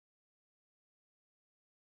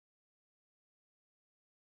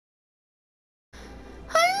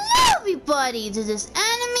everybody to this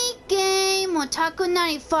anime game on Taco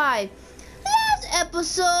 95. Last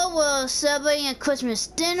episode was celebrating Christmas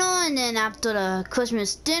dinner, and then after the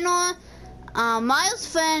Christmas dinner, Miles'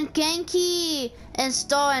 friend Genki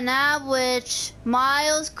installed an app which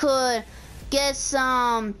Miles could get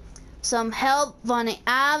some help on the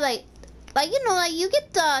app, like you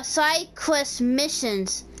get the side quest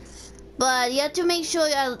missions, but you have to make sure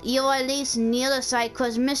you're at least near the side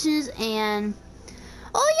quest missions. And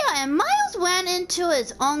oh yeah, and Miles ran into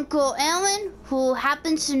his uncle Alan, who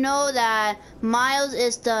happens to know that Miles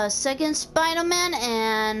is the second Spider-Man,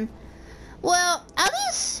 and well, at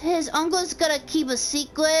least his uncle's gonna keep a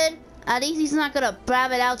secret. At least he's not gonna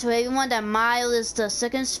blab it out to everyone that Miles is the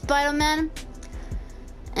second Spider-Man.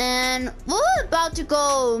 And we're about to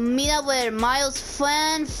go meet up with Miles'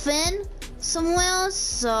 friend Finn somewhere,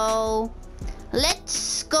 so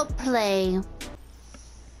let's go play.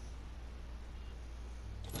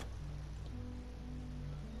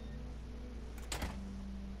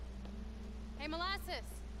 Hey, Molasses,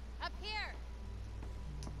 up here.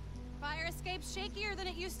 Fire escape's shakier than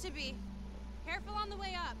it used to be. Careful on the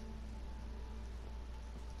way up.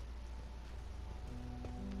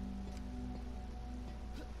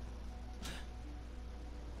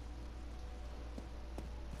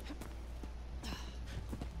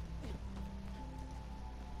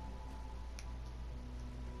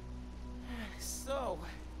 So,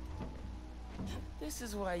 this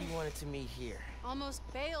is why you wanted to meet here. Almost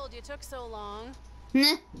bailed you took so long.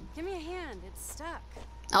 Nah, Give me a hand, it's stuck.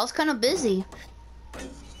 I was kind of busy.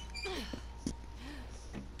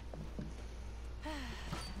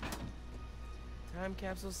 Time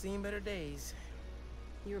capsule's seen better days.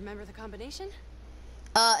 You remember the combination?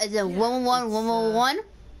 Is it 111?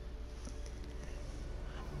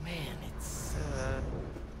 Man, it's,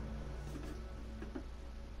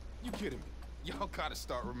 You kidding me? Y'all gotta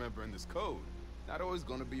start remembering this code. Not always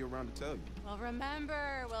gonna be around to tell you. We'll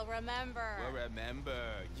remember. Well, remember.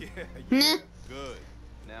 Yeah, Nah. good.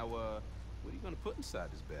 Now, what are you gonna put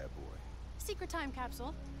inside this bad boy? Secret time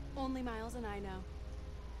capsule. Only Miles and I know.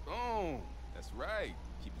 Boom. That's right.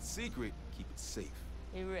 Keep it secret. Keep it safe.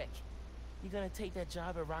 Hey, Rick. You gonna take that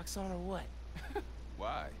job at Roxxon or what?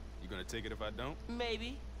 Why? You gonna take it if I don't?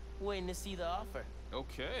 Maybe. Waiting to see the offer.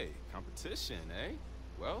 Okay. Competition, eh?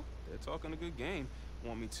 Well, they're talking a good game.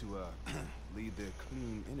 Want me to, lead their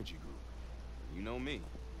clean energy group. You know me.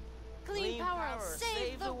 Clean power,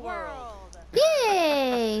 save the world.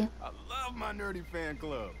 Yay! I love my nerdy fan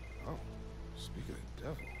club. Oh, speaking of the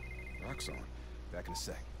devil, Roxxon. Back in a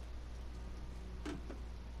sec.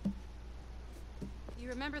 You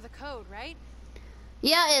remember the code, right?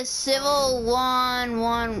 Yeah, it's Civil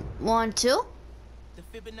 1112. The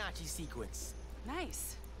Fibonacci sequence.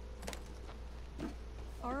 Nice.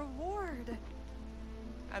 A reward.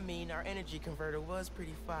 I mean, our energy converter was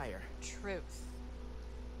pretty fire. Truth.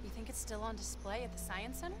 You think it's still on display at the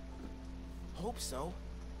Science Center? Hope so.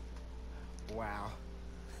 Wow.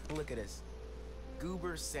 Look at us.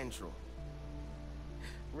 Goober Central.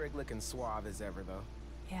 Rick looking suave as ever, though.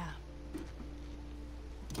 Yeah.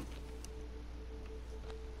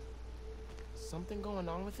 Something going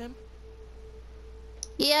on with him?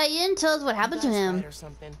 Yeah, you didn't tell us what happened to You guys him. fight or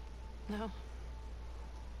something? No.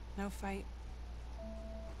 No fight.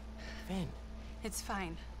 Finn, It's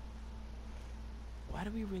fine. why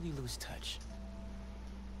do we really lose touch?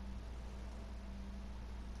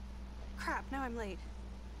 Crap, now I'm late.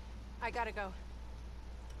 I gotta go.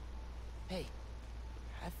 Hey,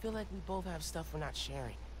 I feel like we both have stuff we're not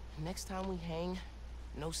sharing. Next time we hang,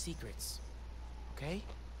 no secrets. Okay?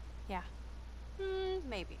 Yeah.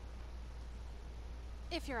 Maybe.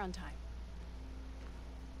 If you're on time.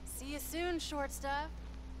 See you soon, short stuff.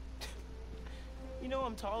 You know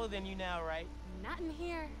I'm taller than you now, right? Not in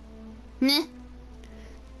here. Nah.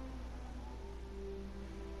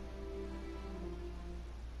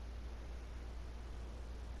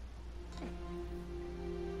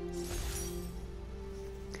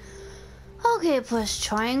 Okay, plus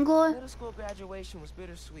triangle. Middle school graduation was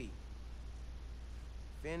bittersweet.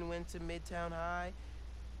 Finn went to Midtown High,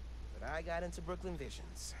 but I got into Brooklyn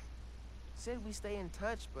Visions. Said we stay in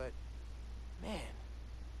touch, but man,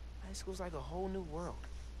 high school's like a whole new world.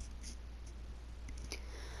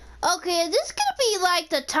 Okay, is this gonna be like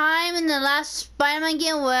the time in the last Spider-Man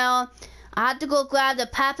game where I had to go grab the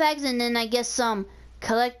Papax and then I get some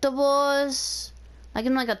collectibles? Like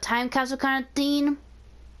in like a time capsule kind of thing?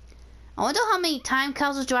 I wonder how many time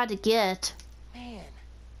capsules do I have to get? Man,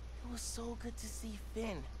 it was so good to see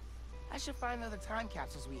Finn. I should find other time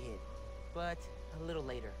capsules we hid, but a little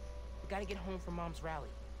later. We gotta get home for Mom's rally.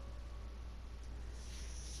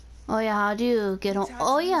 Oh yeah, how do you get home?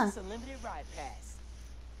 Oh yeah. It's a limited ride pass.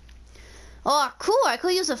 Oh cool, I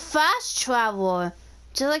could use a fast travel.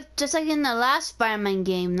 Just like in the last Spider-Man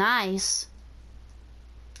game. Nice.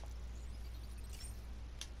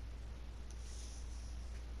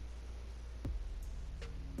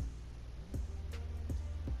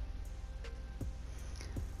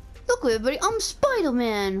 Look everybody, I'm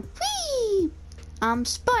Spider-Man. Whee! I'm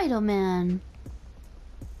Spider-Man.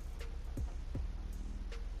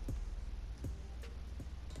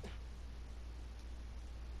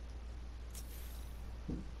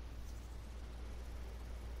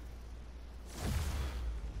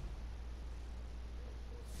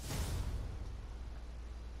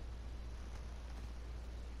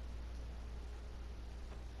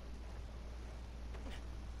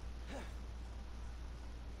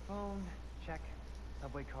 Phone, check.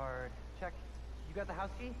 Subway card, check. You got the house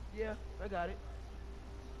key? Yeah, I got it.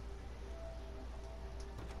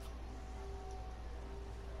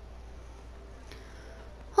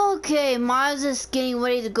 Okay, Miles is getting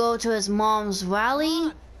ready to go to his mom's rally. Come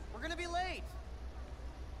on, we're gonna be late.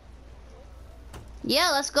 Yeah,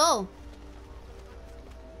 let's go.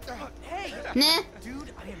 Hey! Nah.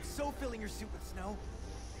 Dude, I am so filling your suit with snow.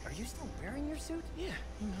 Are you still wearing your suit? Yeah,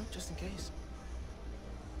 just in case.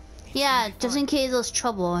 Yeah, just in case there's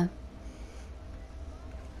trouble.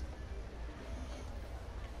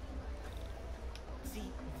 See,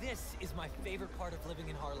 this is my favorite part of living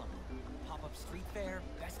in Harlem. Pop-up street fair,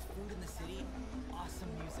 best food in the city, awesome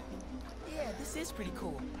music. Yeah, this is pretty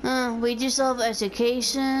cool. We do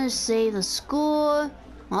self-education, save the school.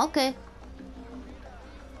 Okay.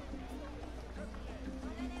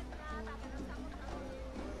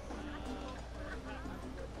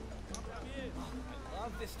 I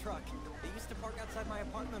love this truck. They used to park outside my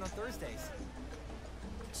apartment on Thursdays.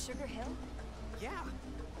 Sugar Hill? Yeah.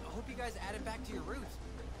 I hope you guys add it back to your roots.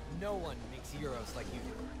 No one makes Euros like you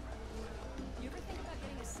do. You ever think about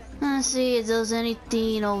getting a second Let's see if there's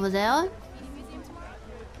anything over there. eating museum tomorrow?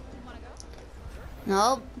 Wanna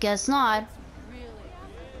go? Nope, guess not. Really?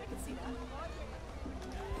 I could see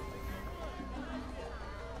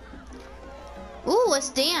that. Ooh, let's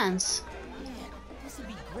dance. Man, this would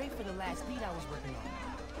be great for the last beat I was working on.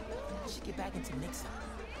 I should get back into mixing.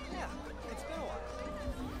 Yeah, it's been a while.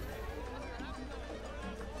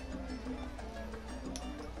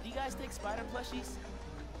 Do you guys take spider plushies?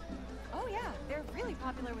 Oh yeah, they're really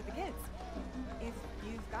popular with the kids. If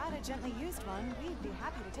you've got a gently used one, we'd be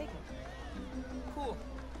happy to take it. Cool.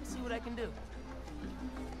 Let's see what I can do.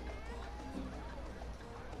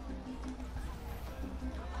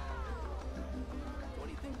 What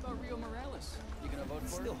do you think about Rio Morales? You gonna vote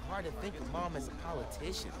It's for still him? hard to think of Mom as a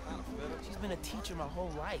politician. She's been a teacher my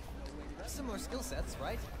whole life. Similar skill sets,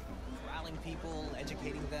 right? Corralling people,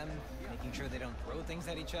 educating them, making sure they don't throw things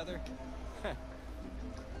at each other.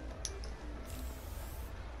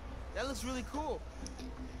 That looks really cool.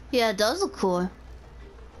 Yeah, it does look cool.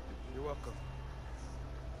 You're welcome.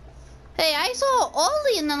 Hey, I saw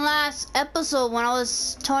Ollie in the last episode when I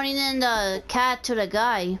was turning in the cat to the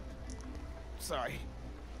guy. Sorry.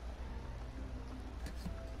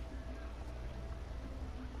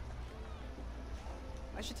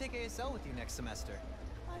 I should take ASL with you next semester.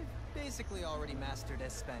 I've basically already mastered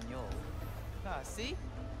Espanol. Ah, see?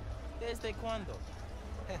 Desde cuando?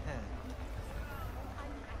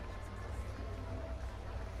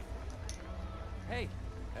 Hey,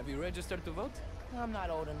 have you registered to vote? I'm not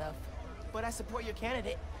old enough. But I support your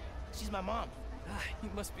candidate. She's my mom. Ah, you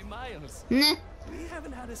must be Miles. Nah. We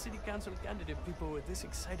haven't had a city council candidate people were this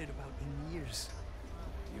excited about in years.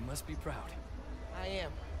 You must be proud. I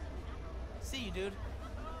am. See you, dude.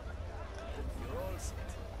 You're all set.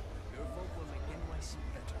 Your vote will make NYC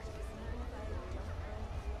better.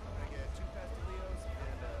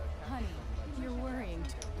 Honey, you're worrying.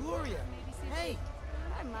 Gloria! Hey!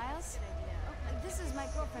 Hi, Miles. This is my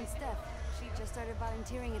girlfriend, Steph. She just started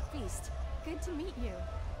volunteering at Feast. Good to meet you.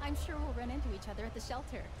 I'm sure we'll run into each other at the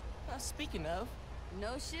shelter. Speaking of,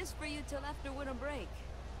 No shifts for you till after winter break.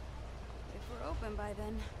 If we're open by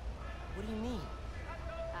then. what do you mean?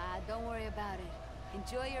 Don't worry about it.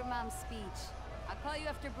 Enjoy your mom's speech. I'll call you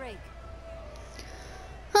after break.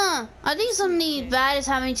 Huh. I think something bad is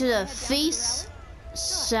happening to the feast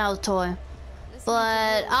shelter.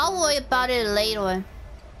 But I'll worry about it later.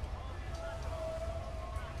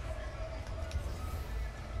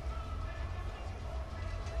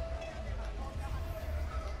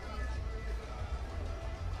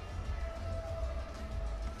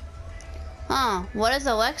 Huh, what is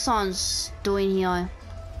Alexon's doing here? Oh,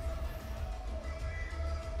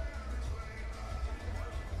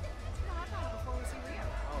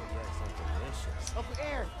 yeah, something delicious. Uncle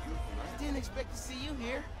Aaron, expect to see you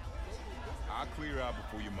here. I'll clear out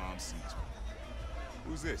before your mom sees me.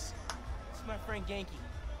 Who's this? It's my friend Genki.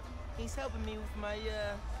 He's helping me with my,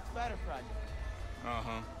 spider project.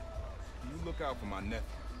 Uh-huh. You look out for my nephew.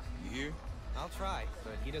 You hear? I'll try,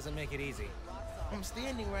 but he doesn't make it easy. I'm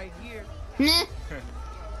standing right here. Nah.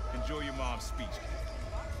 Enjoy your mom's speech.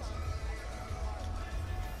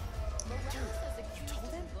 You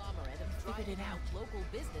told him? Figured it out. Local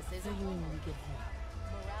businesses are when we get home.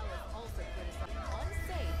 Morales also criticized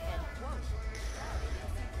unsafe and quote.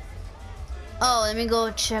 Oh, let me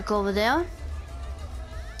go check over there.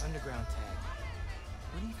 Underground tag.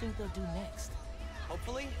 What do you think they'll do next?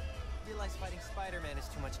 Hopefully, realize fighting Spider-Man is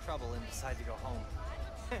too much trouble and decide to go home.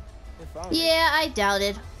 If only. Yeah, I doubt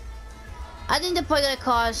it. I think they're probably gonna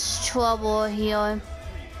cause trouble here.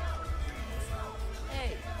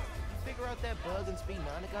 Hey, you figure out that bug and speed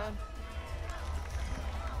Nonagon?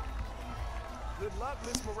 Good luck,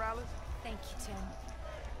 Miss Morales. Thank you, Tim.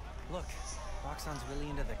 Look, Roxxon's really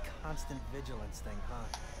into the constant vigilance thing, huh?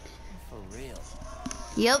 For real.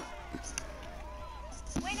 Yep.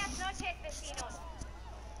 Buenas noches, vecinos.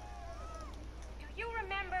 Do you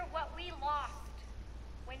remember what we lost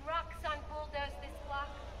when Roxxon bulldozed this block?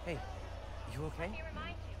 Hey, you okay? Let me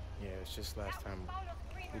remind you. Yeah, it's just last time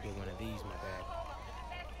we did one of these, my bad. The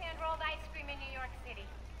best hand-rolled ice cream in New York City.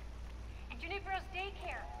 And Junipero's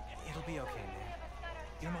daycare. It'll be okay, man.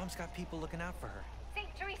 Your mom's got people looking out for her. St.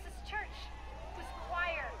 Teresa's Church, whose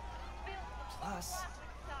choir built Plus,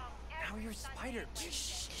 now you're Spider.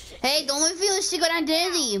 Hey, don't reveal your secret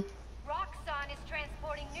identity. Roxxon is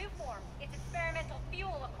transporting Nuform, its experimental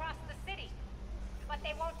fuel, across the city. But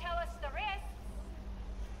they won't tell us the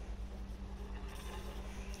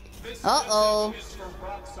risks. Uh-oh. This message is for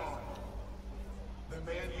Roxxon. The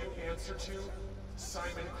man you answer to,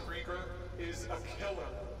 Simon Krieger, is a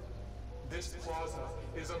killer. This plaza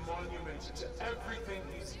is a monument to everything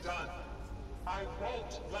he's done. I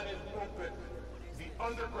won't let it open. The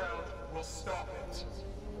underground will stop it.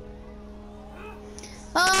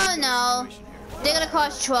 Oh no. They're gonna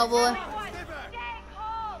cause trouble. Stay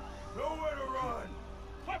calm. Nowhere to run.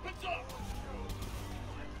 Weapons up!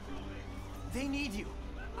 They need you.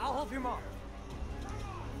 I'll help your mom.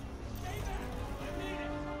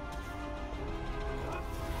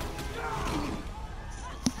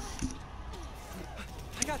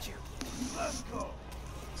 I got you. Let's go.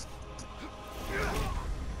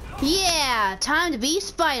 Yeah, time to be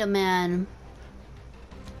Spider-Man.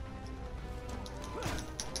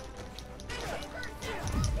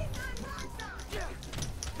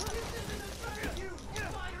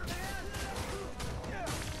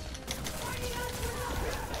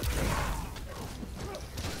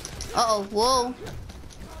 Uh-oh, whoa.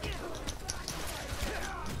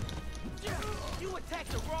 You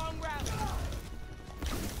attacked the wrong route.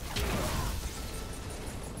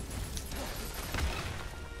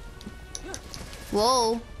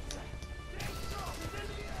 Whoa.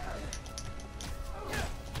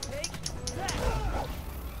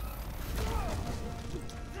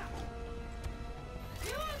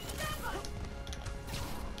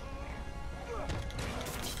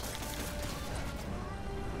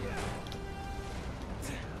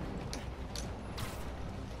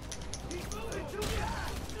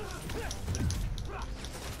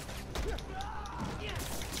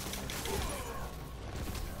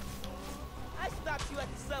 I stopped you at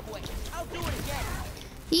the subway. I'll do it again.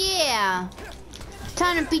 Yeah.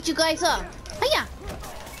 Time to beat you guys up. Hiya.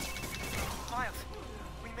 Miles,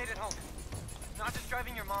 we made it home. Not just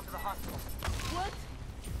driving your mom to the hospital. What?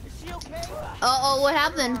 Is she okay? Uh-oh, what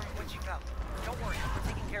happened? When she fell. Don't worry,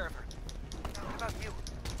 we're taking care of her. What about you?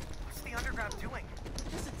 What's the underground doing?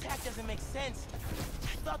 This attack doesn't make sense.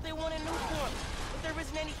 I thought they wanted Nuform, but there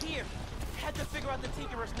isn't any here. Had to figure out the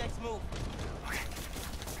Tinkerer's next move. Okay.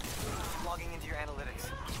 Logging into your analytics.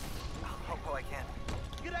 I'll help how I can.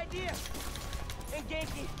 Good idea. And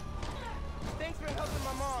Genki, thanks for helping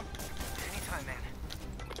my mom. Anytime, man.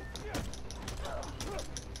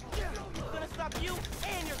 I'm gonna stop you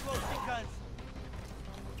and your close-in guns.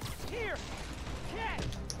 Here, catch.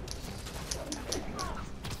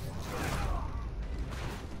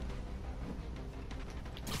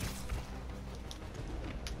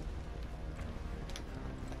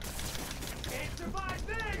 Can't survive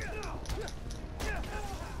this.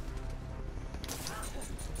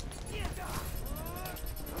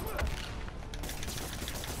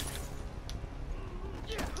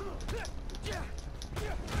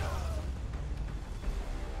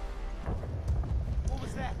 What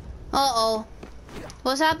was that? Uh-oh.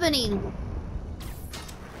 What's happening?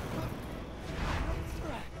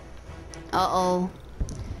 Uh-oh.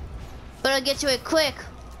 Better get to it quick.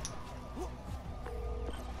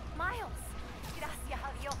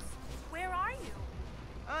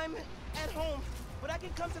 I'm at home, but I can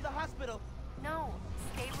come to the hospital. No,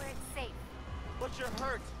 stay where it's safe. But you're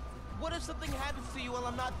hurt. What if something happens to you while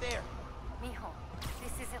I'm not there? Mijo,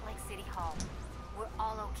 this isn't like City Hall. We're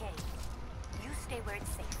all okay. You stay where it's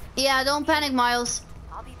safe. Yeah, don't panic, Miles.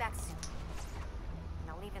 I'll be back soon. And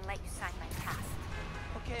I'll even let you sign my pass.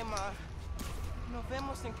 Okay, Ma. Nos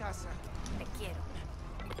vemos en casa. Te quiero.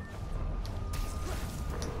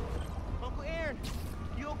 Uncle Aaron,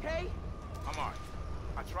 you okay? I'm alright.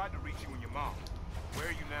 I tried to reach you and your mom. Where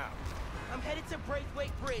are you now? I'm headed to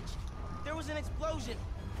Braithwaite Bridge. There was an explosion.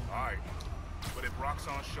 Alright. But if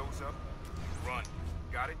Roxxon shows up, run.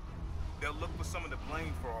 Got it? They'll look for some of the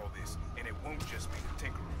blame for all this, and it won't just be the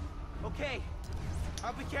Tinkerer. Okay.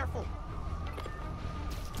 I'll be careful.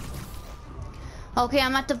 Okay,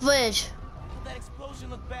 I'm at the bridge. That explosion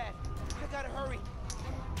looked bad. I gotta hurry.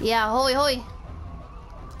 Yeah, hoy hoy.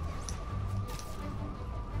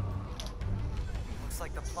 Looks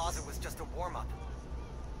like the plaza was just a warm-up.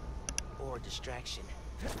 Or a distraction.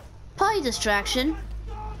 Probably distraction.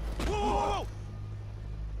 Whoa, whoa, whoa!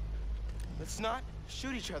 Let's not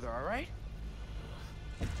shoot each other, all right?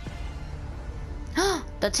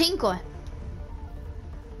 The Tinker.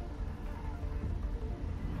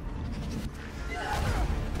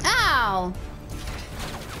 Ow!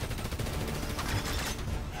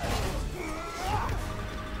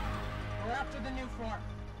 We're after the new form.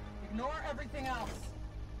 Ignore everything else.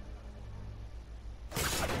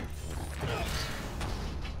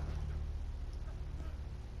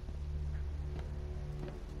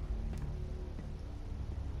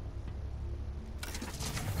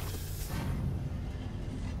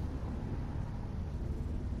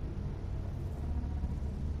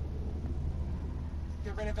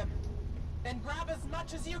 Get rid of him. Then grab as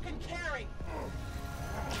much as you can carry.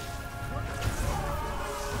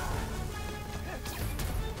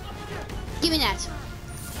 Give me that.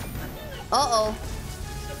 Uh-oh.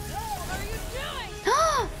 What are you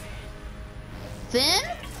doing? Finn?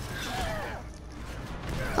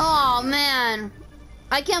 Oh man.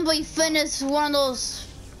 I can't believe Finn is one of those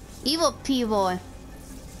evil people.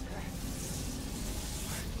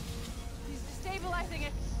 He's destabilizing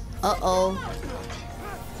it. Uh-oh.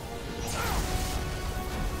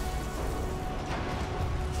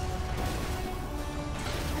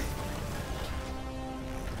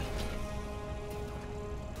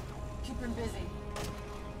 Keep him busy.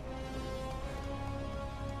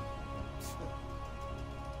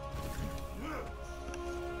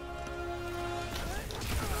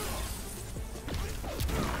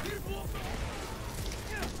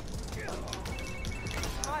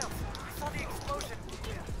 Miles, I saw the explosion.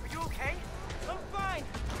 Are you okay? I'm fine.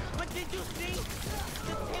 But did you see?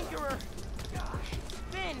 The Tinkerer.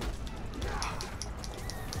 Finn.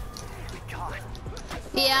 God.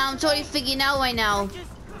 Yeah, I'm totally figuring out right now. If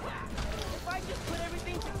I just put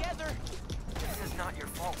everything together. This is not your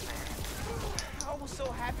fault, man. I was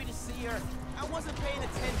so happy to see her. I wasn't paying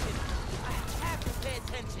attention. I have to pay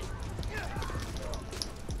attention.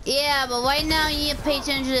 Yeah, but right now you need to pay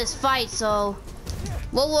attention to this fight, so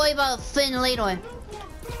we'll worry about Finn later. The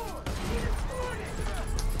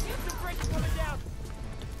bridge is coming down.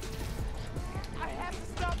 I have to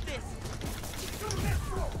stop this.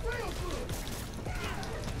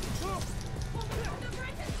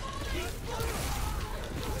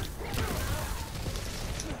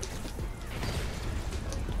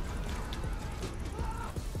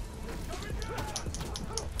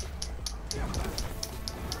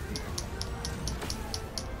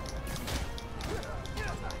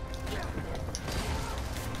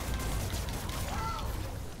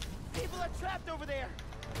 People are trapped over there.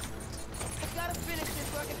 I gotta finish this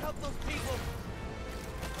so I can help those people.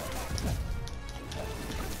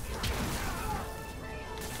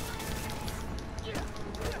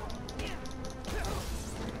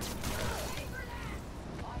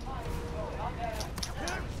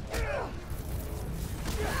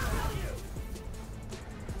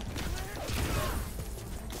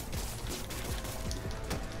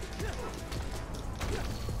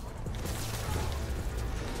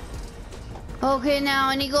 Okay, now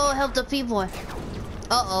I need to go help the people.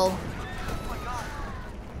 Uh-oh.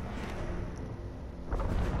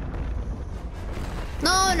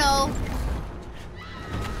 No, no.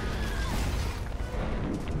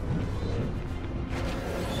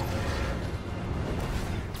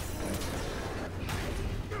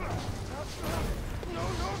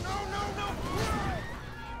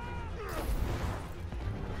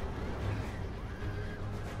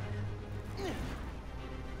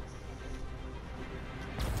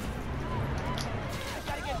 I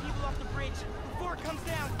gotta get people off the bridge before it comes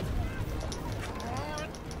down.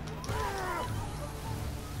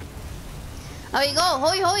 There you go.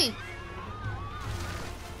 Hoi hoi.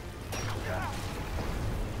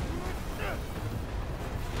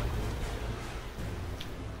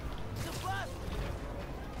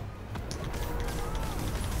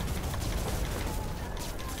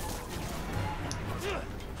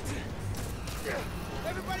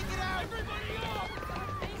 Everybody get out! Everybody out!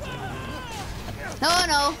 Oh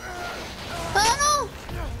no. Oh no.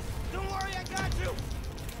 Don't worry, I got you!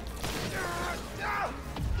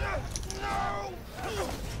 No!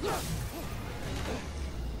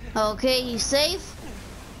 Okay, he's safe.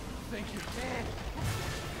 Thank you.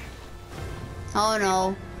 Oh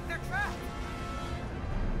no. They're trapped!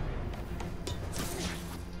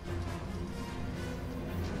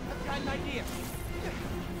 I've got an idea.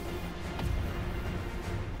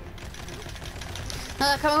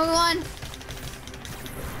 Come on.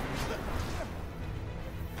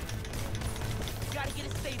 Gotta get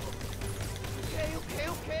it stable.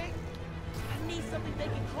 Okay. I need something they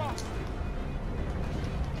can cross.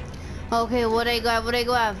 Okay, what do I grab? What do I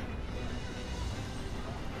grab?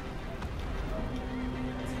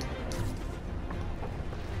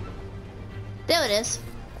 There it is.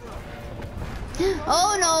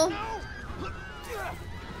 Oh no.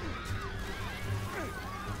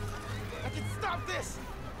 I can stop this.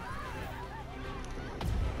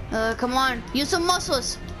 Come on. Use some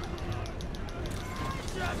muscles.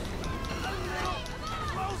 Just a little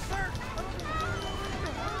closer.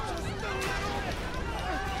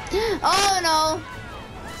 Oh no.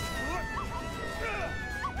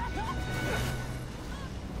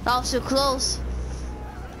 That was too close.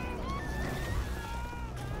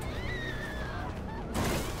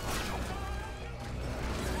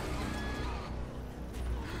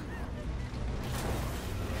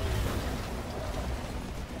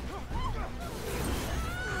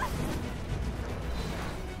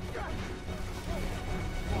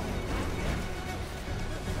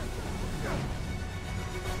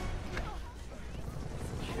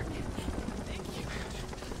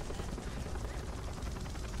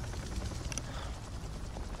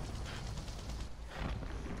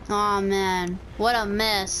 Oh man, what a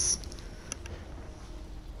mess.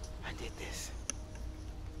 I did this.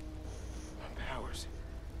 My powers.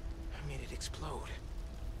 I made it explode.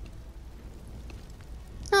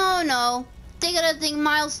 Oh no. They gotta think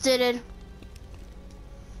Miles did it.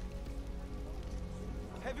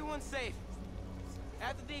 Everyone's safe.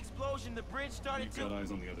 After the explosion, the bridge started We've got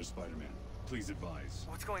eyes on the other Spider-Man. Please advise.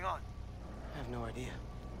 What's going on? I have no idea.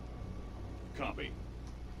 Copy.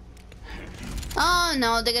 Oh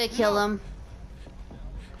no, they're gonna kill him.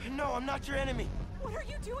 No, I'm not your enemy. What are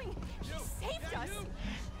you doing? He saved us.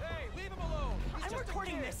 Hey, leave him alone. I'm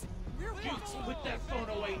recording this. We're watching. Put that phone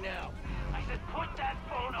away now. I said put that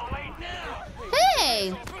phone away now.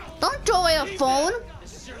 Hey, don't throw away a phone.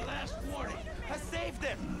 This is your last warning. I saved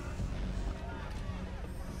them.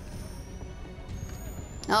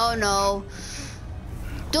 Oh no.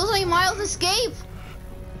 Don't let Miles escape.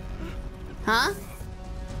 Huh?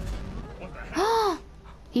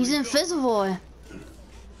 He's invisible. Oh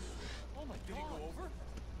my, did he go over?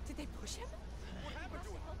 Did they push him? What happened to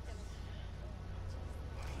him?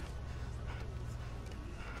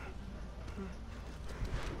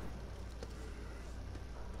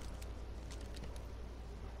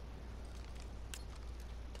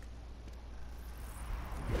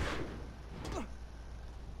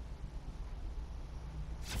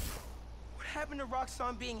 What happened to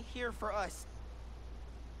Roxxon being here for us?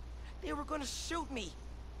 They were gonna shoot me.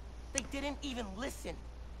 They didn't even listen.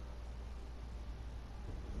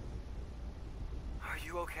 Are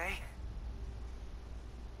you okay?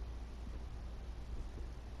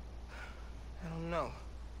 I don't know.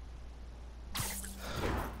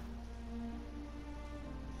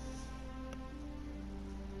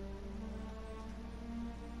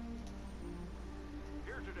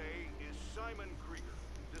 Here today is Simon Krieger,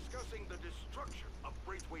 discussing the destruction of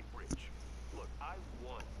Braithwaite Bridge. Look, I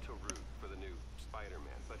want to root for the new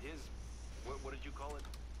Spider-Man, but his, what did you call it?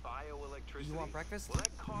 Bioelectricity? You want breakfast? Well,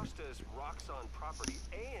 that cost us Roxxon property,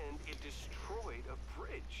 and it destroyed a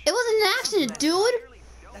bridge. It was an accident, dude.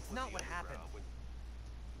 That's not what happened.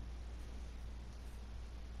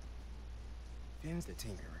 Pim's the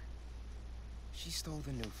Tinkerer. She stole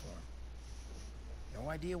the new form. No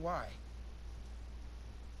idea why.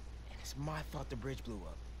 And it's my fault the bridge blew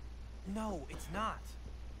up. No, it's not.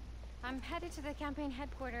 I'm headed to the campaign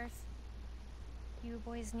headquarters. You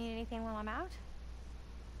boys need anything while I'm out?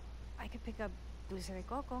 I could pick up dulce de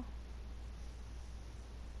coco.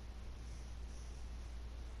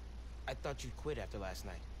 I thought you'd quit after last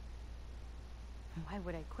night. Why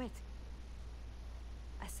would I quit?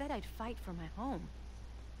 I said I'd fight for my home.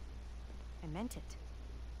 I meant it.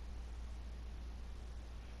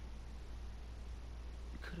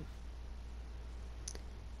 You could have.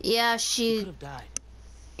 Yeah, She could have died.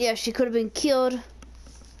 Yeah, she could have been killed.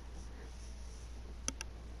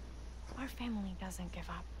 Our family doesn't give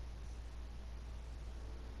up.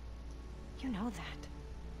 You know that.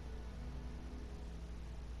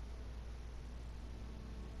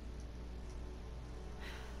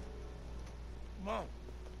 Mom.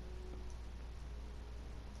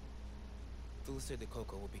 Dulce de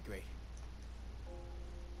Coco would be great.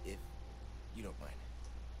 If you don't mind.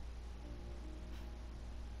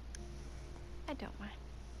 I don't mind.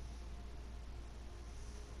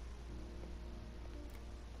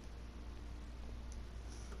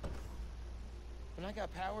 When I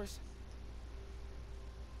got powers,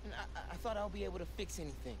 and I thought I would be able to fix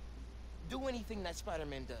anything. Do anything that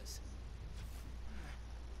Spider-Man does.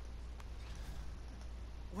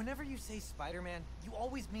 Whenever you say Spider-Man, you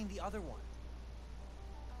always mean the other one.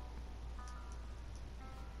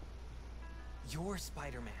 You're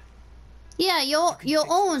Spider-Man. Yeah, your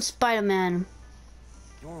own Spider-Man.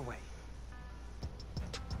 Your way.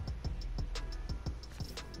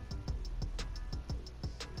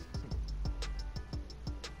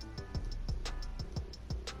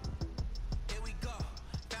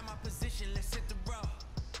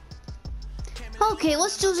 Okay,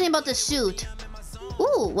 what's choosing about the suit?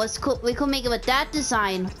 Ooh, what's cool? We could make it with that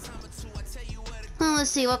design. Let's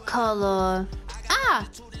see what color. Ah!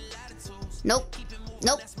 Nope.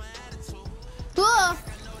 Nope. Whoa!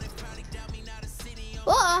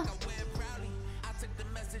 Whoa!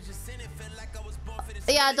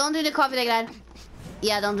 Yeah, don't drink the coffee like that.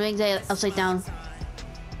 Yeah, don't drink that upside down.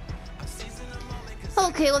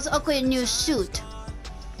 Okay, let's upgrade a new suit.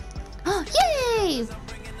 Yay!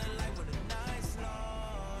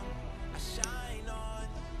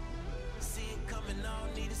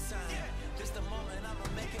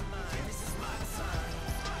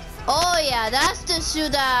 Oh yeah, that's the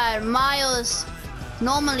suit that Miles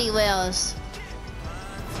normally wears.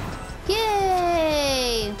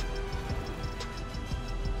 Yay!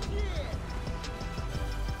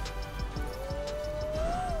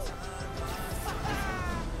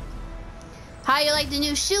 How you like the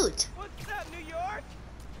new suit? What's up, New York?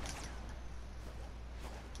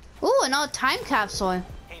 Ooh, an old time capsule.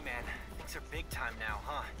 Hey man, things are big time now,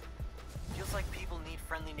 huh? Feels like people need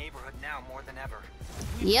friendly neighborhood now more than ever.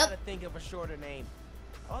 We gotta think of a shorter name.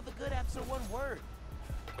 All the good apps are one word.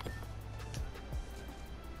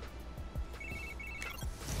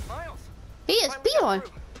 Miles. He is Bjorn.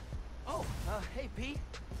 Oh, hey Pete.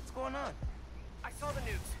 What's going on? I saw the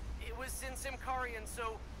news. It was in Simkarian,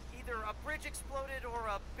 so either a bridge exploded or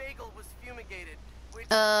a bagel was fumigated. Which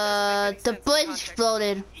the bridge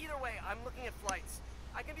exploded. Either way, I'm looking at flights.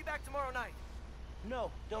 I can be back tomorrow night.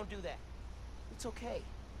 No, don't do that. It's okay.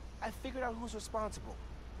 I figured out who's responsible,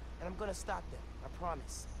 and I'm gonna stop them. I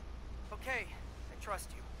promise. Okay, I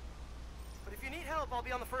trust you. But if you need help, I'll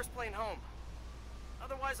be on the first plane home.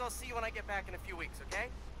 Otherwise, I'll see you when I get back in a few weeks, okay?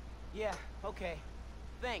 Yeah, okay.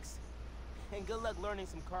 Thanks. And good luck learning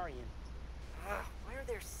some Karian. Why are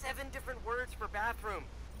there 7 different words for bathroom?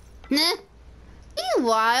 Nah.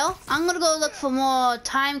 Meanwhile, I'm gonna go look for more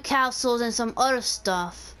time capsules and some other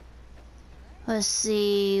stuff. Let's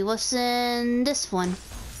see, what's in this one?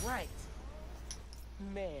 Right.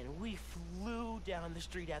 Man, we flew down the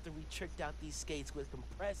street after we tricked out these skates with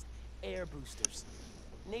compressed air boosters.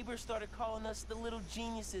 Neighbors started calling us the little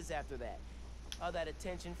geniuses after that. All that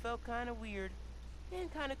attention felt kind of weird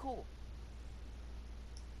and kind of cool.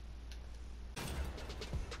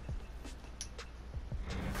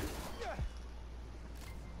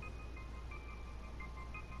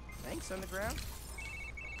 Thanks, Underground.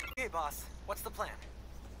 Hey boss, what's the plan?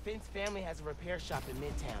 Finn's family has a repair shop in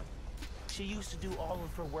Midtown. She used to do all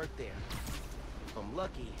of her work there. If I'm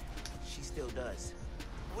lucky, she still does.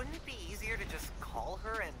 Wouldn't it be easier to just call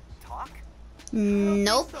her and talk? Nope. I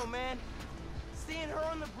don't think so, man. Seeing her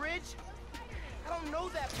on the bridge, I don't know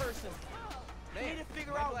that person. I need to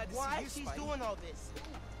figure out why she's doing all this.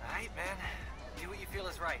 Alright, man. Do what you feel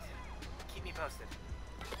is right. Keep me posted.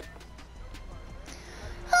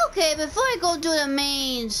 Okay, before I go do the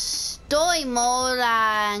main story mode,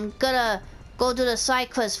 I'm gonna go do the side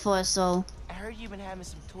quest first, so. I heard you've been having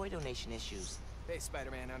some toy donation issues. Hey,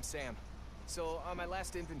 Spider-Man, I'm Sam. So, on my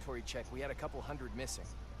last inventory check, we had a couple hundred missing.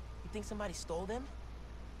 You think somebody stole them?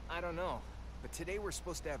 I don't know. But today we're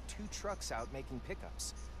supposed to have 2 trucks out making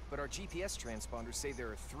pickups. But our GPS transponders say there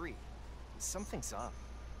are 3. Something's up.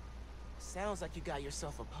 Sounds like you got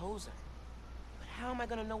yourself a poser. But how am I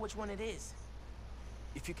gonna know which one it is?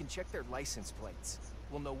 If you can check their license plates,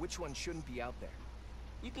 we'll know which one shouldn't be out there.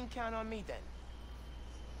 You can count on me then.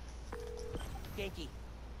 Genki,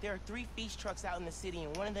 there are 3 feast trucks out in the city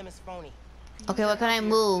and one of them is phony. Okay, what can I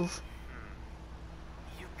move?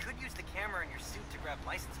 You could use the camera in your suit to grab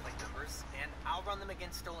license plate numbers, and I'll run them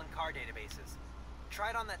against stolen car databases.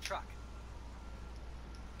 Try it on that truck.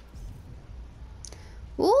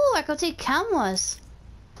 Ooh, I could take cameras.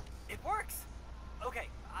 It works! Okay,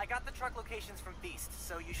 I got the truck locations from Feast,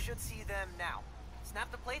 so you should see them now.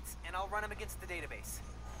 Snap the plates, and I'll run them against the database.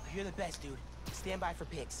 You're the best, dude. Stand by for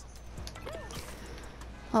pics.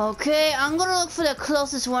 Okay, I'm gonna look for the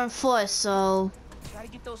closest one first, so... Gotta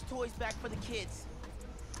get those toys back for the kids.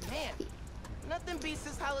 Man, nothing beats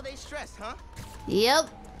this holiday stress, huh? Yep.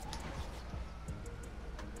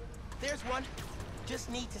 There's one. Just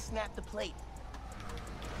need to snap the plate.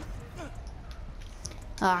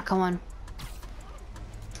 Ah, come on.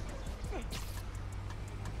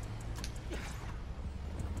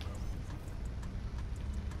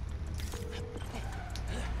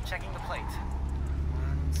 Checking the plate.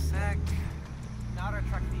 1 sec. Not our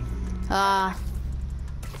truck thief. Ah.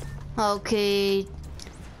 Okay.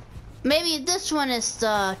 Maybe this one is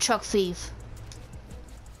the truck thief.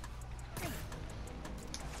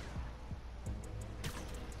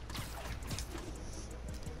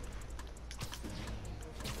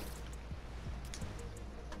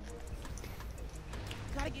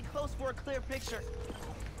 Gotta get close for a clear picture.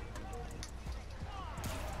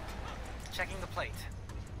 Checking the plate.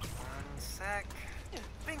 1 sec.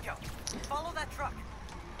 Bingo! Follow that truck.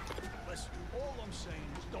 Listen, all I'm saying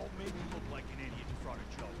is don't make me look like an idiot in front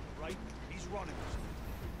of Joe, right? He's running this.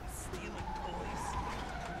 Stealing toys.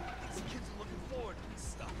 These kids are looking forward to this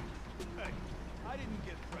stuff. Hey, I didn't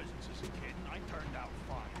get presents as a kid, and I turned out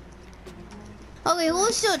fine. Okay,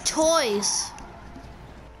 who's your toys?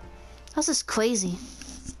 This is crazy.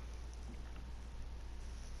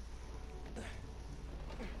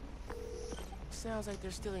 Sounds like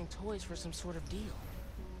they're stealing toys for some sort of deal.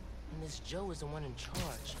 And this Joe is the one in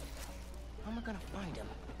charge. How am I gonna find him?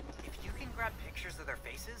 If you can grab pictures of their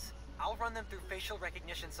faces, I'll run them through facial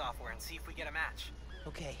recognition software and see if we get a match.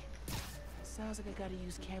 Okay. Sounds like I gotta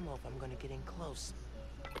use camo if I'm gonna get in close.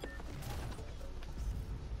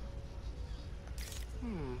 I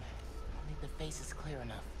think the face is clear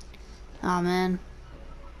enough. Oh man.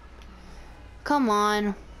 Come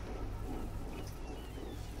on.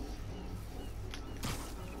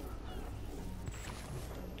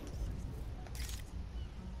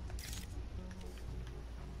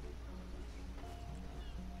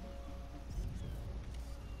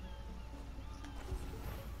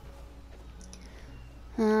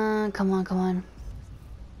 Come on, come on.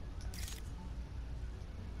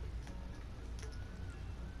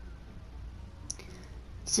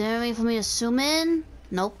 Is there any way for me to zoom in?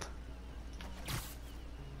 Nope.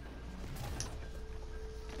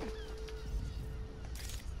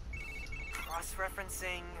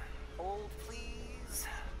 Cross-referencing. Hold, please.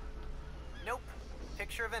 Nope.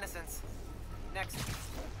 Picture of innocence. Next.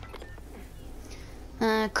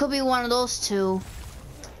 Could be one of those two.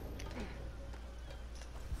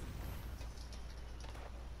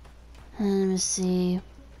 Let me see.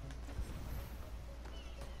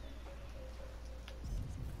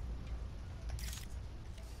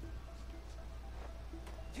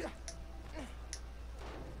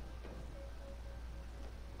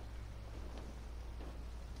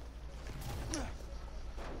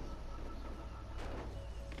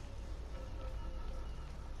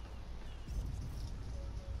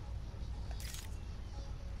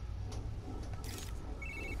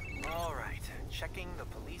 All right. Checking the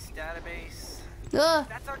police database. Ugh.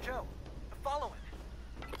 That's our Joe. Follow him.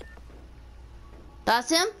 That's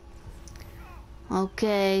him?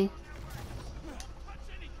 Okay.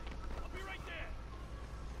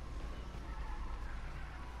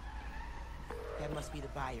 That must be the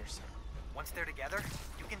buyers. Once they're together,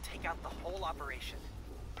 you can take out the whole operation.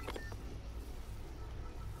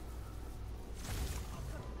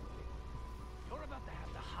 You're about to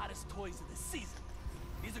have the hottest toys of the season.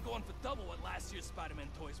 These are going for double what last year's Spider-Man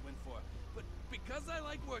toys went for. But because I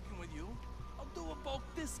like working with you, I'll do a bulk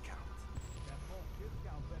discount. That bulk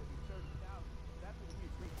discount better be 30,000. That's what we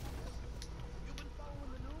agreed to. You been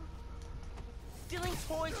following the news? Stealing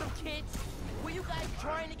toys from kids? Were you guys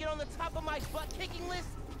trying to get on the top of my butt-kicking list?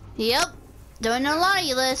 Yep. Doing a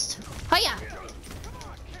lottie list. Hiya.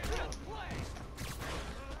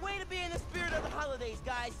 Way to be in the spirit of the holidays,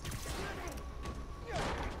 guys. You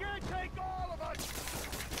can't take all of us!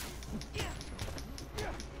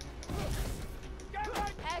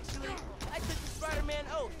 Actually, I took the Spider-Man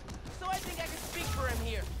oath, so I think I can speak for him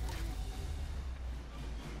here.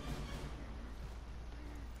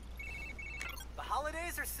 The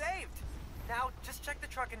holidays saved. Now, just check the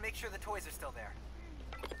truck and make sure the toys are still there.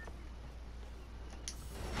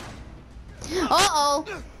 Uh-oh.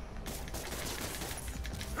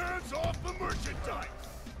 Hands off the merchandise!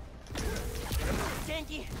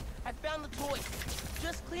 Ganke, I found the toys.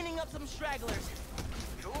 Just cleaning up some stragglers.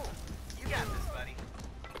 Cool. You got this, buddy.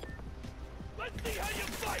 Let's see how you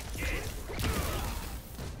fight, kid!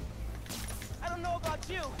 I don't know about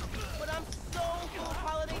you, but I'm so full of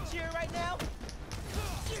holiday cheer right now.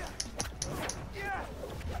 You're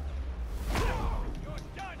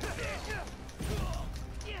done,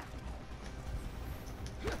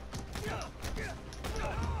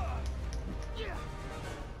 kid!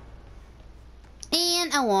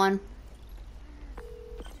 And I won.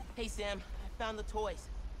 Hey Sam, I found the toys.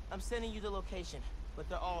 I'm sending you the location, but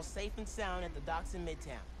they're all safe and sound at the docks in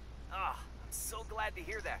Midtown. Ah, I'm so glad to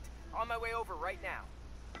hear that. On my way over right now.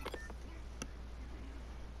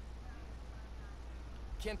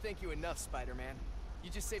 Can't thank you enough, Spider-Man. You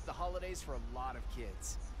just saved the holidays for a lot of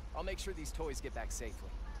kids. I'll make sure these toys get back safely.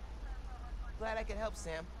 Glad I could help,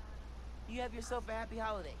 Sam. You have yourself a happy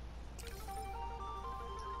holiday.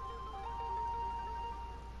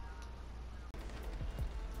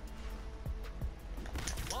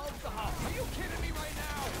 Love the house. Are you kidding me right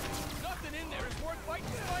now? Nothing in there is worth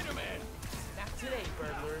fighting Spider-Man. Not today,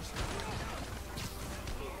 burglars.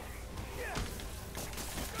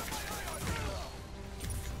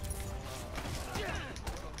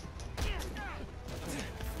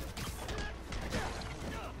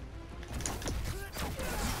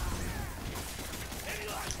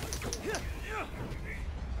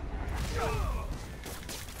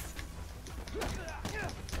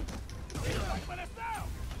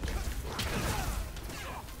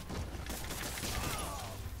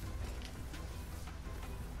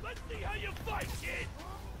 Let's see how you fight, kid!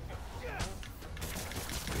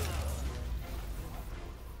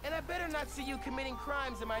 And I better not see you committing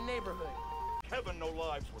crimes in my neighborhood. Kevin, no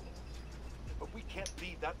lives were lost. But we can't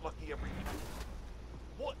be that lucky every time.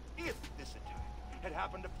 What if this attack had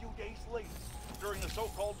happened a few days later, during the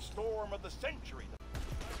so-called storm of the century?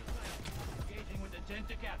 Engaging with intent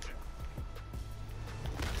to capture.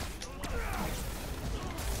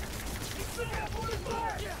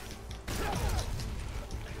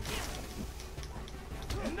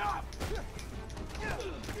 Enough!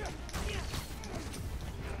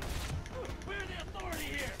 We're the authority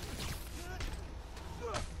here!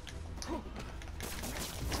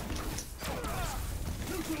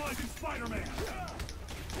 Neutralizing Spider-Man!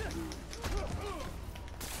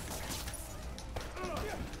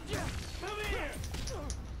 Come here!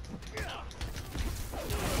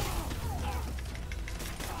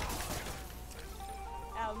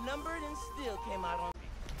 Outnumbered and still came out on.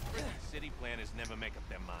 City planners never make up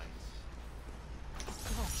their minds.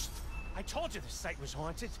 Ghost! I told you the site was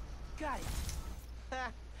haunted. Got it.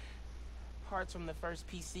 Ha! Parts from the first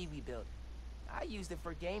PC we built. I used it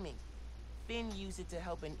for gaming. Finn used it to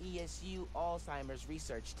help an ESU Alzheimer's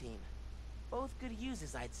research team. Both good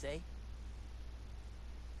uses, I'd say.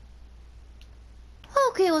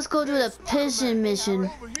 Okay, let's go do the pigeon mission.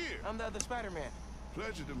 Over here. I'm the other Spider-Man.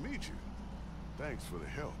 Pleasure to meet you. Thanks for the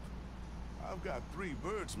help. I've got 3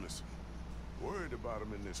 birds missing. Worried about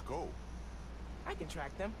them in this cold. I can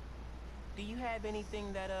track them. Do you have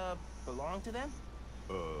anything that, belong to them?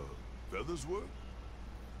 Feathersworth?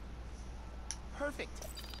 Perfect.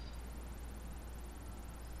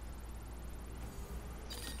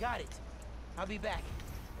 Got it. I'll be back.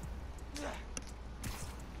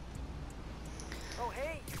 Oh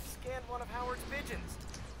hey, you scanned one of Howard's pigeons.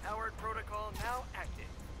 Howard Protocol now active.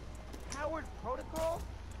 Howard Protocol?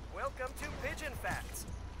 Welcome to Pigeon Facts,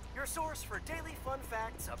 your source for daily fun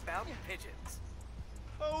facts about pigeons.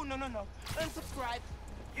 Oh, no. Unsubscribe.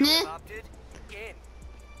 You have opted in.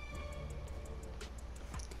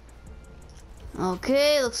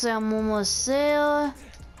 Okay, looks like I'm almost there.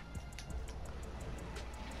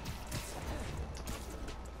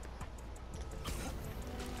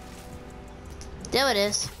 There it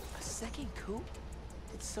is. A second coop?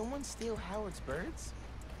 Did someone steal Howard's birds?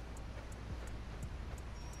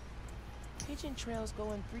 Pigeon trails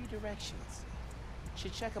go in 3 directions.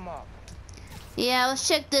 Should check them all. Yeah, let's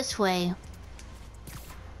check this way.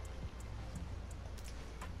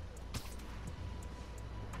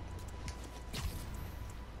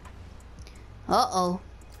 Uh-oh.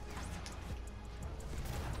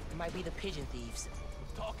 It might be the pigeon thieves.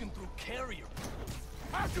 Talking through carrier.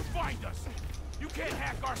 How'd you find us? You can't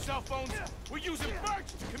hack our cell phones. We're using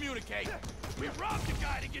birds to communicate. We robbed the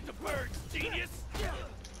guy to get the birds, genius.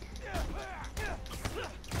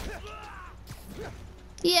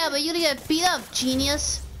 Yeah, but you're gonna get beat up,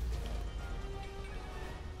 genius.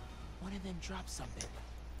 something.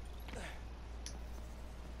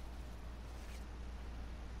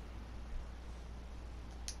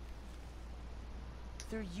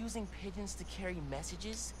 They're using pigeons to carry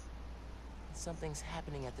messages? Something's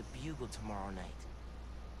happening at the Bugle tomorrow night.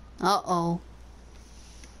 Uh-oh.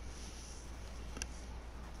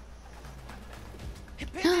 Hey,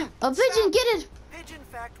 pigeon! A pigeon, get it! Pigeon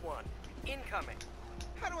fact 1. Incoming.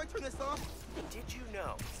 How do I turn this off? Did you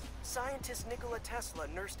know? Scientist Nikola Tesla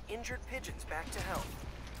nursed injured pigeons back to health.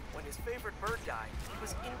 When his favorite bird died, he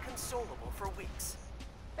was inconsolable for weeks.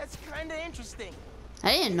 That's kinda interesting.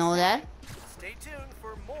 I didn't know that. Stay tuned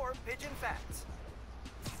for more pigeon facts.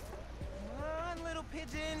 Come on, little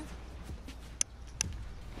pigeon.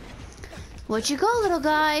 Where'd you go, little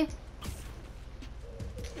guy?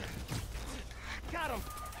 Got him.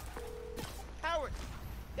 Howard,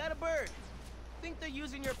 got a bird. Think they're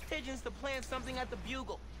using your pigeons to plan something at the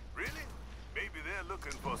Bugle. Really? Maybe they're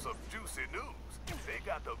looking for some juicy news. They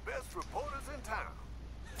got the best reporters in town.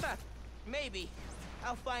 Huh, maybe.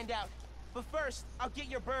 I'll find out. But first, I'll get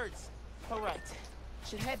your birds. All right.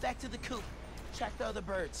 Should head back to the coop. Track the other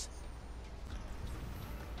birds.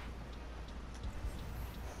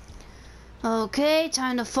 Okay,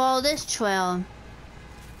 time to follow this trail.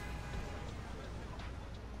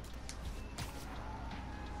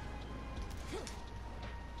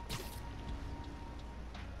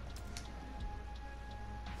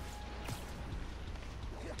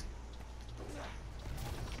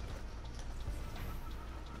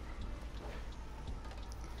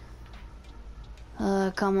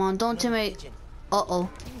 Come on, don't tell me. Uh-oh.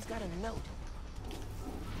 He's got a note.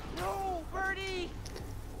 No, birdie!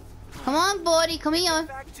 Come on, buddy, come here.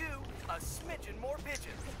 Fact 2, a smidgen more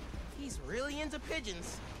pigeons. He's really into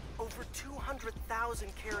pigeons. Over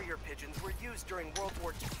 200,000 carrier pigeons were used during World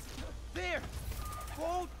War II. There!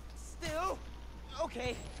 Hold still.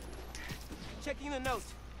 Okay. Checking the note.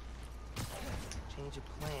 Change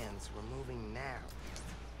of plans. We're moving now.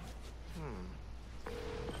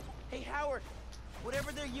 Hey, Howard.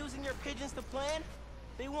 Whatever they're using your pigeons to plan,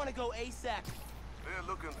 they want to go ASAP. They're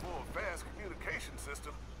looking for a fast communication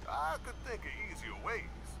system. I could think of easier ways.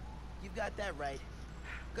 You got that right.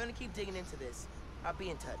 Gonna keep digging into this. I'll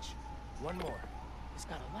be in touch. One more. It's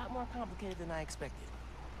got a lot more complicated than I expected.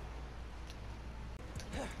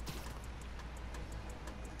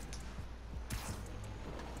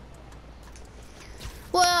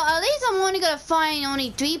 Well, at least I'm only gonna find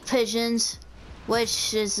only 3 pigeons,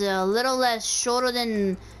 which is a little less shorter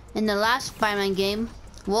than in the last Spider-Man game.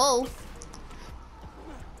 Whoa.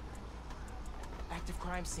 Active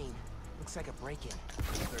crime scene. Looks like a break-in.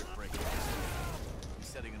 Third break-in. He's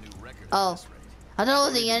setting a new record. Oh, I thought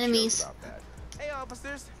it was the enemies. Hey,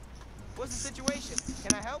 officers. What's the situation?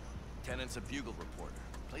 Can I help? Tenant's a Bugle reporter.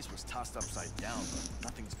 Place was tossed upside down, but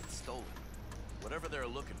nothing's been stolen. Whatever they're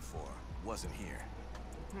looking for wasn't here.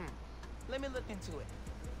 Let me look into it.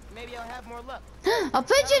 Maybe I'll have more luck. A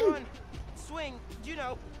pigeon! Run, swing, you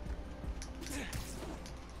know.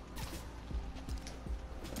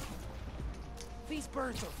 These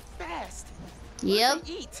birds are fast. Yep. What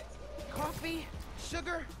do they eat? Coffee,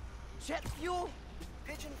 sugar, jet fuel.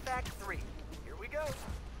 Pigeon fact 3. Here we go.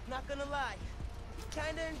 Not gonna lie,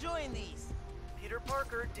 kinda enjoying these. Peter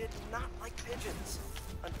Parker did not like pigeons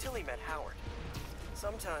until he met Howard.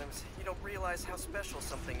 Sometimes you don't realize how special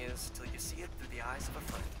something is till you see it through the eyes of a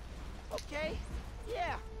friend. Okay,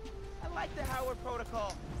 yeah, I like the Howard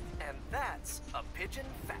Protocol. And that's a pigeon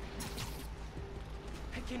fact.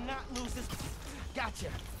 I cannot lose this. Gotcha.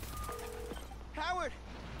 Howard,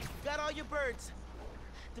 got all your birds.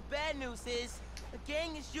 The bad news is, the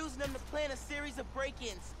gang is using them to plan a series of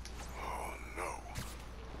break-ins. Oh, no.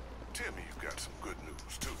 Timmy, you got some good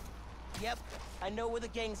news, too. Yep, I know where the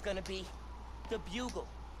gang's gonna be. The Bugle.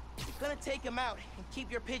 You're gonna take them out and keep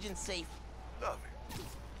your pigeons safe. Love it.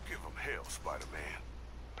 Give them hell, Spider-Man.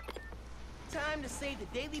 Time to save the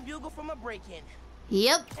Daily Bugle from a break-in.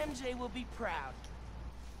 Yep. MJ will be proud.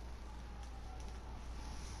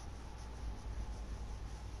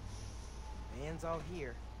 Man's all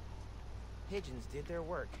here. Pigeons did their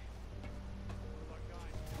work.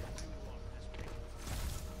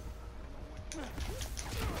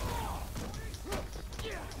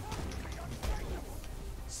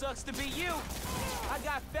 Sucks to be you. I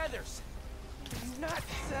got feathers. It does not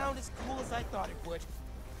sound as cool as I thought it would.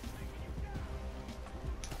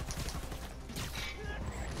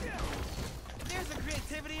 There's a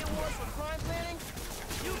creativity award for crime planning.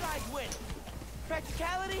 You guys win.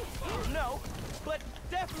 Practicality? No, but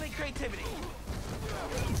definitely creativity.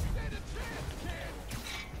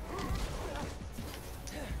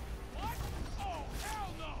 What? Oh,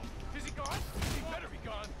 hell no! Is he gone? He better be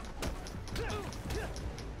gone.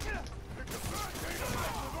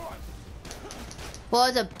 Well,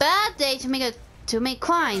 it's a bad day to make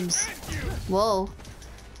crimes. Whoa.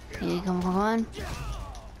 Hey, come on.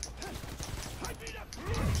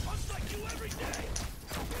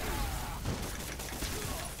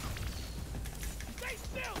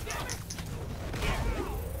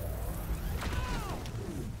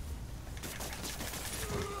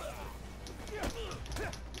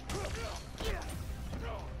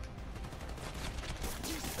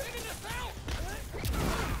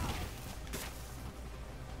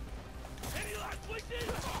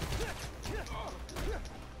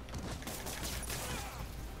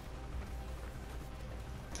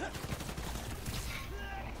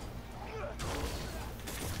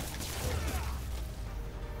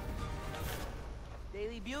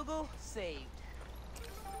 Daily Bugle saved.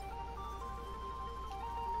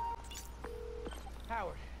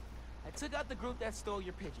 Howard, I took out the group that stole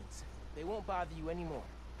your pigeons. They won't bother you anymore.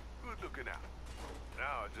 Good looking out.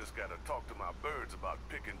 Now I just gotta talk to my birds about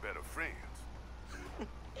picking better friends.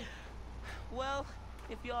 Well,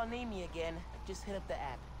 if y'all need me again, just hit up the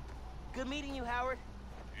app. Good meeting you, Howard.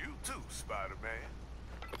 You too, Spider-Man.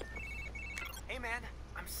 Hey man,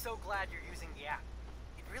 I'm so glad you're using the app.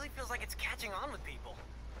 It really feels like it's catching on with people.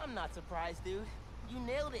 I'm not surprised, dude. You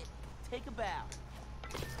nailed it. Take a bow.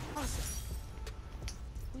 Awesome.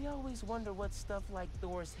 We always wonder what stuff like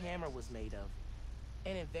Thor's hammer was made of,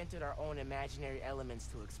 and invented our own imaginary elements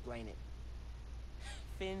to explain it.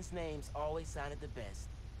 Finn's names always sounded the best.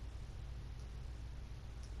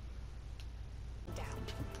 Down.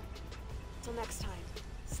 Till next time,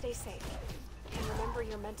 stay safe. And remember,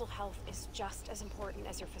 your mental health is just as important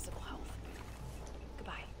as your physical health.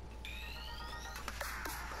 Goodbye.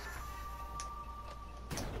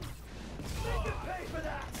 Make it pay for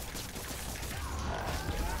that!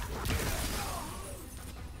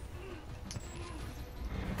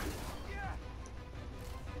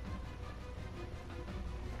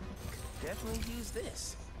 Definitely use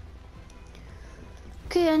this.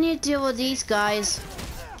 Okay, I need to deal with these guys.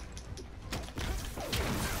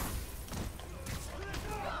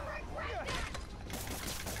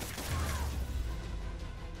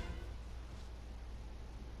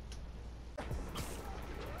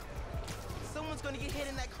 Someone's gonna get hit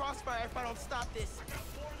in that crossfire if I don't stop this.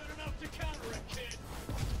 More than enough to counter it, kid.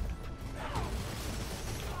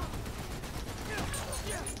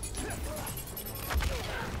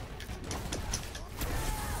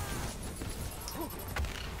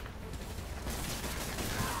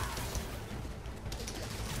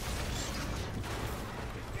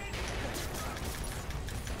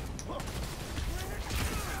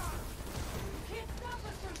 Can't stop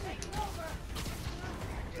us from taking over!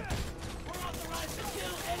 We're authorized to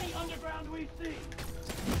kill any underground we see!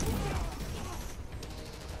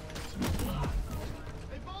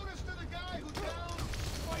 They bonus to the guy who downed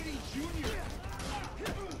Spidey Jr.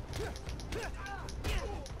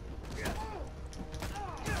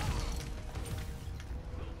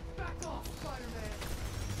 Back off, Spider-Man!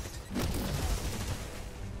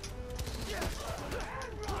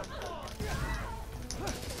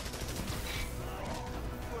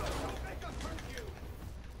 Make us hurt you!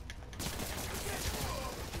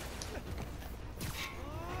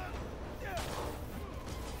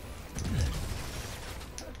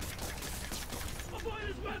 Avoid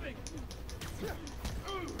his webbing!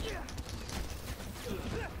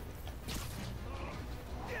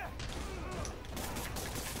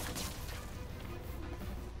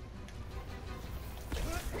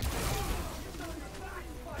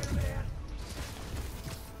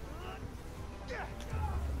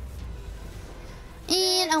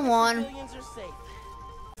 And I won. Civilians are safe.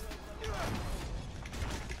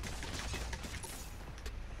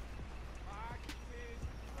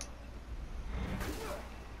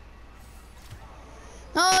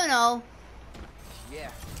 Oh no. Yeah,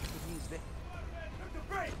 could use it.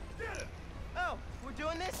 Oh, we're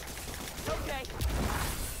doing this? Okay.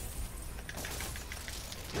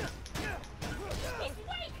 He's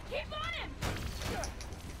weak! Keep on him!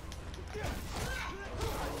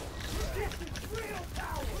 This is real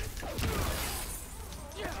power!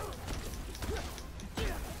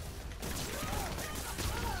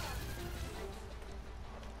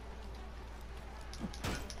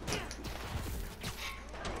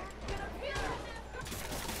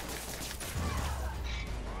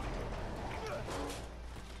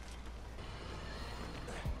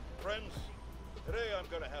 Friends, today I'm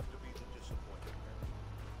gonna have to be the disappointed parent.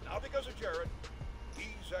 Not because of Jared.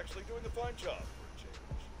 He's actually doing a fine job for a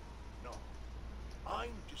change. No.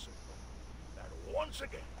 I'm disappointed that once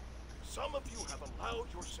again, some of you have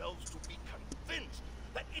allowed yourselves to be convinced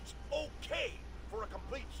that it's okay for a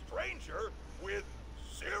complete stranger with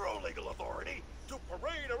zero legal authority to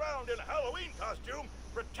parade around in a Halloween costume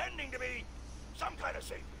pretending to be some kind of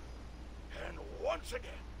savior. And once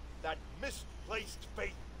again, that misplaced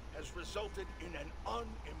faith has resulted in an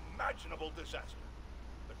unimaginable disaster.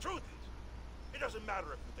 The truth is, it doesn't matter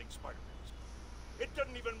if you think Spider-Man is good. It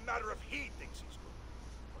doesn't even matter if he thinks he's good.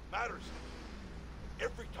 What matters is,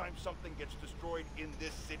 every time something gets destroyed in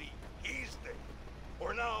this city, he's there.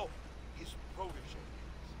 Or now, his protege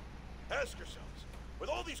is. Ask yourselves, with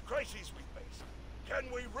all these crises we face, can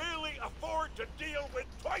we really afford to deal with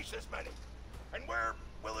twice as many? And where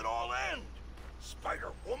will it all end?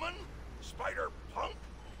 Spider-Woman? Spider-Punk?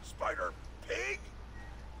 Spider-Pig?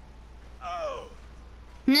 Oh.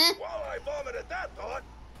 While I vomited that thought,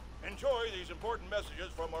 enjoy these important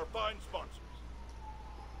messages from our fine sponsors.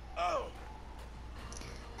 Oh.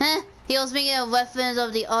 Huh? He was making of weapons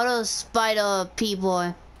of the other Spider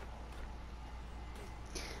P-Boy.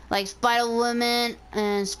 Like Spider-Woman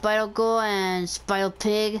and Spider-Girl and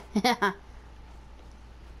Spider-Pig.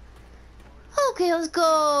 Okay, let's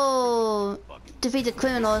go defeat the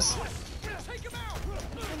criminals. Take him out!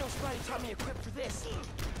 I know Spidey taught me equipped for this.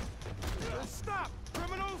 Stop,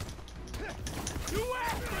 criminals! You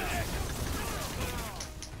after it!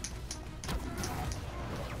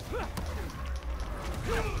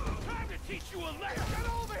 Time to teach you a lesson! Get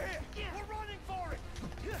over here! We're running for it!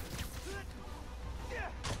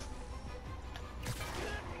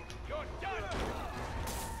 You're done!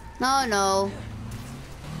 No, no.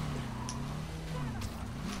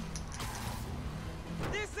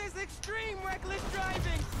 This is extreme reckless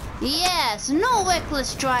driving! Yes, no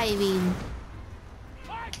reckless driving.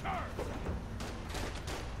 My turn!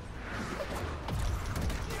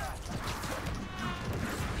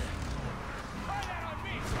 Try that on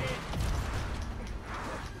me, kid!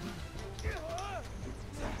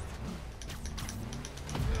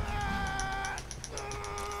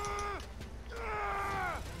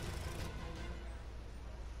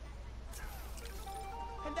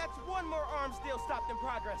 And that's one more arms deal stopped in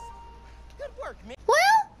progress. Good work, man. Well,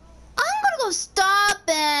 I'm gonna go stop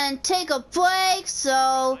and take a break,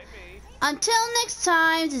 so until next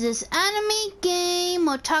time, this is Anime Game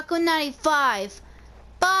Otaku 95.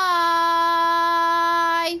 Bye!